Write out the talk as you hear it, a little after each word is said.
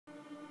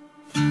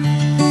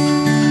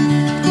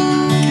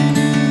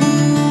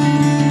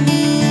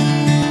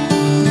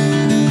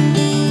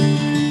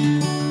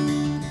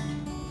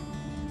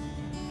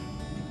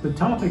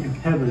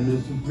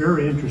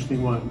very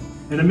interesting one.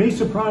 And it may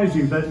surprise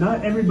you that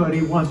not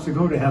everybody wants to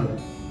go to heaven.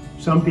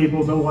 Some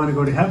people don't want to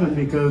go to heaven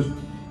because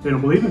they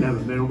don't believe in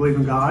heaven. They don't believe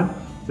in God,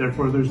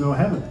 therefore there's no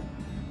heaven.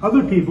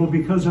 Other people,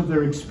 because of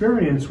their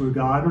experience with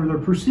God, or their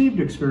perceived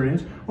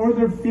experience, or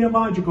their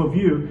theological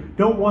view,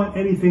 don't want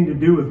anything to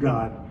do with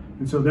God.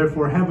 And so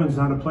therefore heaven's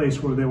not a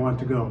place where they want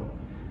to go.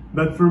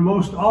 But for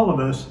most all of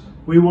us,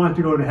 we want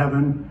to go to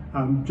heaven,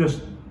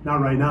 just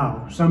not right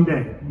now,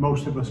 someday.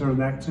 Most of us are in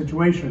that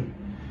situation.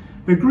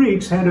 The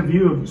Greeks had a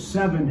view of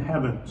 7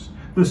 heavens.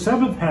 The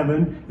 7th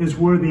heaven is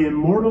where the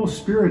immortal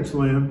spirits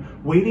live,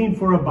 waiting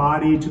for a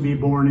body to be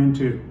born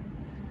into.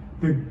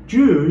 The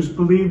Jews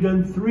believed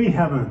in 3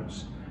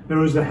 heavens. There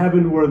was the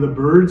heaven where the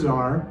birds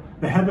are,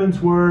 the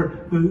heavens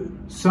where the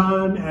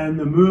sun and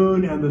the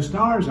moon and the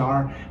stars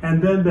are,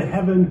 and then the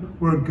heaven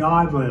where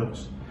God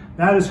lives.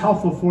 That is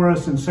helpful for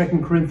us in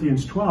 2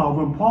 Corinthians 12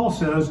 when Paul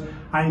says,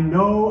 I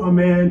know a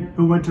man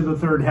who went to the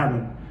 3rd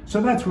heaven. So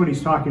that's what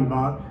he's talking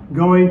about,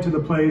 going to the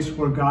place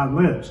where God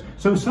lives.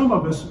 So some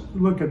of us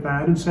look at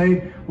that and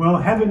say, well,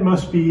 heaven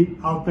must be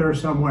out there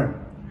somewhere.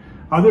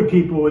 Other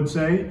people would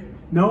say,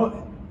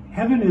 no,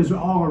 heaven is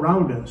all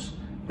around us,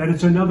 that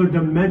it's another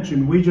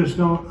dimension. We just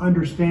don't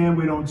understand,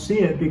 we don't see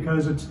it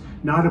because it's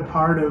not a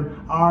part of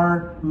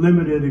our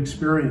limited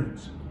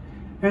experience.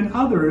 And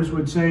others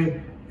would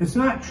say, it's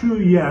not true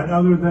yet,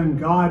 other than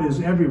God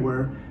is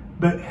everywhere,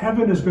 but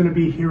heaven is going to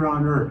be here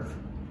on earth.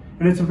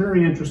 And it's a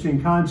very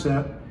interesting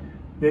concept.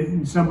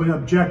 Some would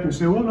object and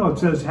say, well, no, it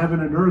says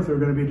heaven and earth are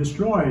going to be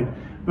destroyed.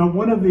 But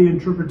one of the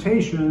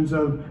interpretations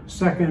of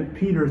 2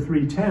 Peter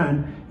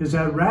 3:10 is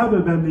that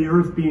rather than the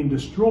earth being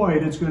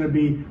destroyed, it's going to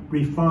be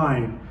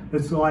refined.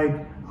 It's like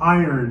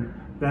iron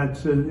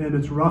that's in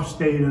its rough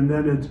state, and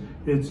then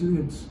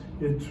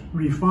it's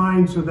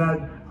refined so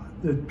that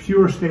the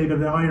pure state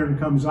of the iron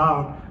comes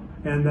out,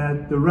 and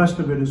that the rest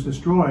of it is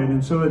destroyed.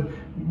 And so it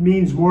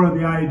means more of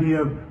the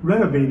idea of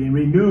renovating,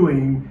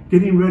 renewing,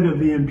 getting rid of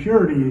the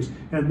impurities,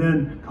 and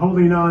then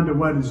holding on to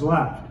what is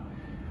left.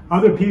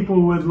 Other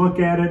people would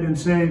look at it and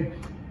say,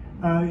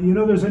 you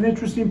know, there's an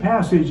interesting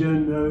passage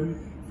in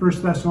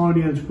 1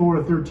 Thessalonians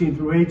 4:13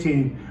 through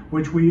 18,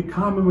 which we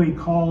commonly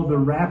call the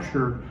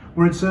rapture,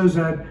 where it says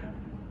that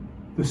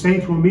the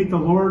saints will meet the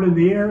Lord in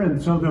the air,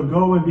 and so they'll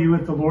go and be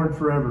with the Lord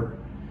forever.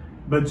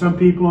 But some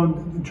people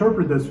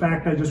interpret this. In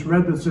fact, I just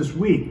read this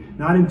week,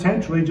 not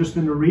intentionally, just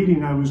in the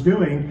reading I was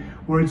doing,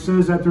 where it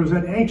says that there was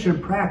an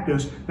ancient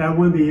practice that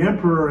when the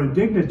emperor or a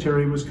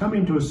dignitary was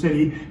coming to a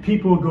city,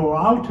 people would go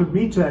out to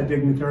meet that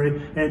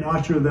dignitary and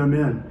usher them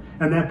in.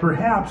 And that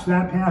perhaps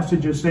that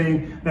passage is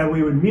saying that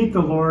we would meet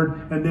the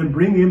Lord and then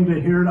bring him to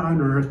here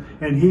on earth,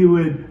 and he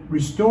would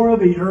restore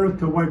the earth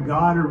to what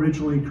God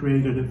originally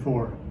created it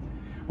for.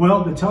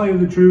 Well, to tell you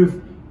the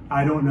truth,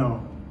 I don't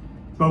know.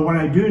 But what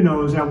I do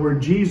know is that where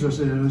Jesus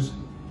is,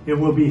 it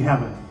will be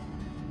heaven.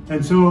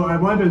 And so I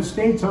want to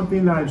state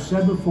something that I've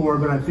said before,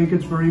 but I think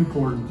it's very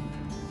important,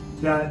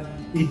 that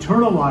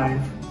eternal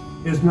life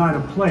is not a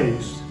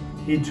place.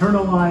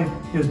 Eternal life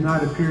is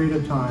not a period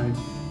of time.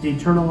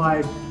 Eternal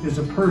life is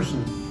a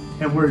person.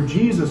 And where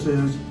Jesus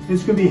is,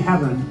 it's going to be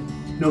heaven,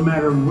 no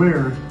matter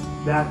where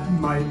that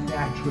might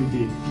actually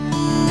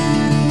be.